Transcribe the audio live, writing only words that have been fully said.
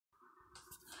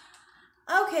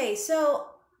Okay, so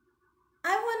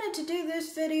I wanted to do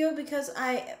this video because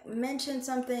I mentioned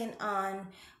something on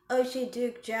O'Shea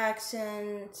Duke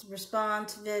Jackson's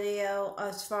response video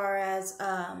as far as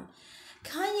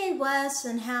Kanye West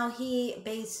and how he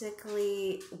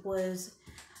basically was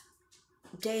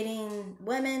dating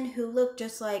women who looked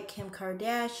just like Kim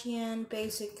Kardashian,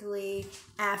 basically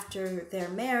after their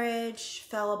marriage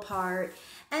fell apart.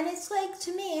 And it's like,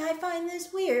 to me, I find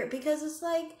this weird because it's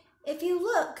like, if you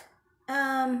look,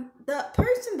 the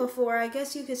person before, I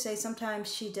guess you could say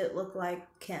sometimes she did look like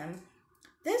Kim.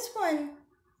 This one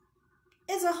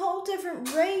is a whole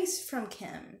different race from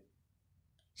Kim.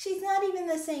 She's not even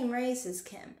the same race as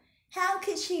Kim. How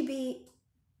could she be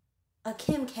a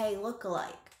Kim K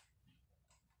lookalike?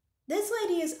 This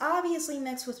lady is obviously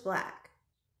mixed with black.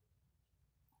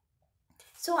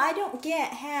 So I don't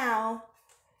get how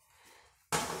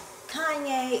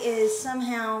Kanye is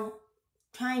somehow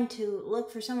trying to look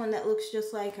for someone that looks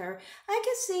just like her. I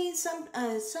can see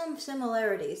some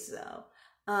similarities though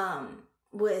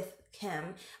with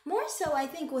Kim. More so, I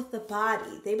think, with the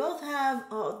body. They both have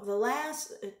the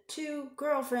last two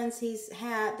girlfriends he's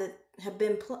had that have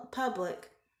been public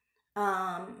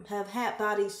have had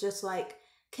bodies just like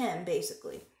Kim,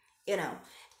 basically,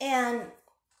 and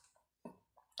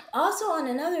also on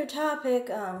another topic,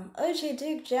 O'Shea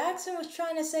Duke Jackson was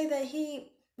trying to say that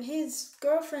his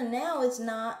girlfriend now is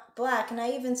not black, and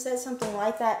I even said something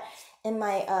like that in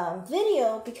my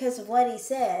video because of what he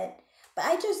said. But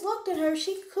I just looked at her;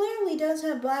 she clearly does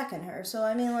have black in her. So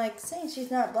I mean, like, saying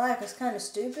she's not black is kind of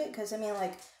stupid because I mean,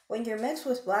 like, when you're mixed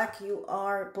with black, you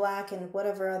are black in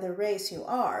whatever other race you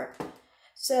are.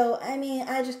 So, I mean,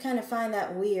 I just kind of find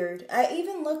that weird. I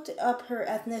even looked up her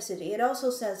ethnicity. It also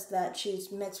says that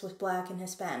she's mixed with black and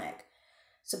Hispanic,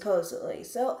 supposedly.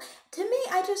 So, to me,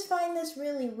 I just find this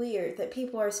really weird that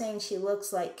people are saying she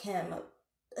looks like Kim.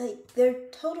 Like, they're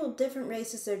total different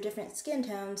races. They're different skin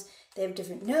tones. They have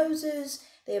different noses.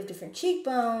 They have different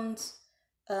cheekbones.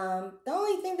 The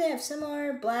only thing they have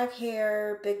similar, black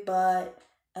hair, big butt,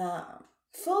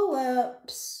 full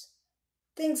lips,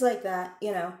 things like that,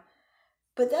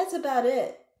 But that's about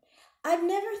it. I've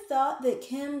never thought that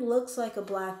Kim looks like a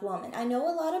black woman. I know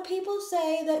a lot of people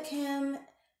say that Kim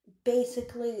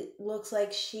basically looks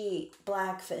like she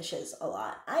blackfishes a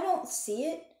lot. I don't see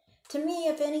it. To me,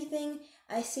 if anything,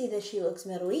 I see that she looks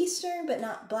Middle Eastern, but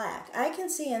not black. I can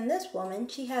see in this woman,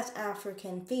 she has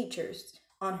African features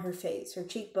on her face, her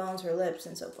cheekbones, her lips,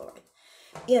 and so forth.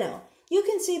 You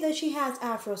can see that she has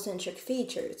Afrocentric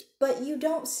features, but you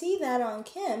don't see that on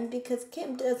Kim because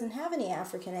Kim doesn't have any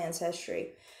African ancestry,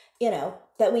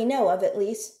 that we know of, at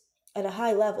least at a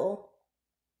high level.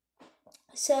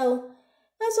 So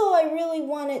that's all I really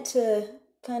wanted to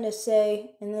kind of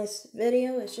say in this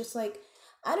video. It's just like,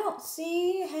 I don't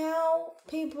see how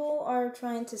people are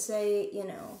trying to say,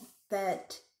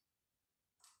 that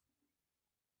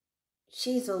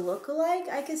she's a lookalike.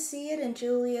 I could see it in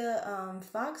Julia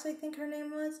Fox, I think her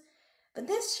name was. But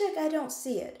this chick, I don't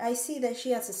see it. I see that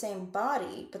she has the same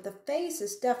body, but the face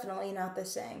is definitely not the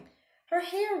same. Her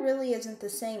hair really isn't the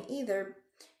same either.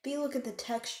 If you look at the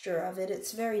texture of it,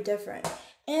 it's very different.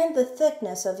 And the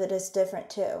thickness of it is different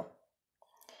too.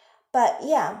 But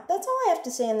yeah, that's all I have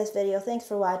to say in this video. Thanks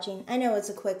for watching. I know it's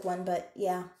a quick one, but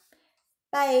yeah.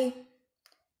 Bye.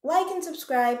 Like and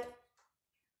subscribe.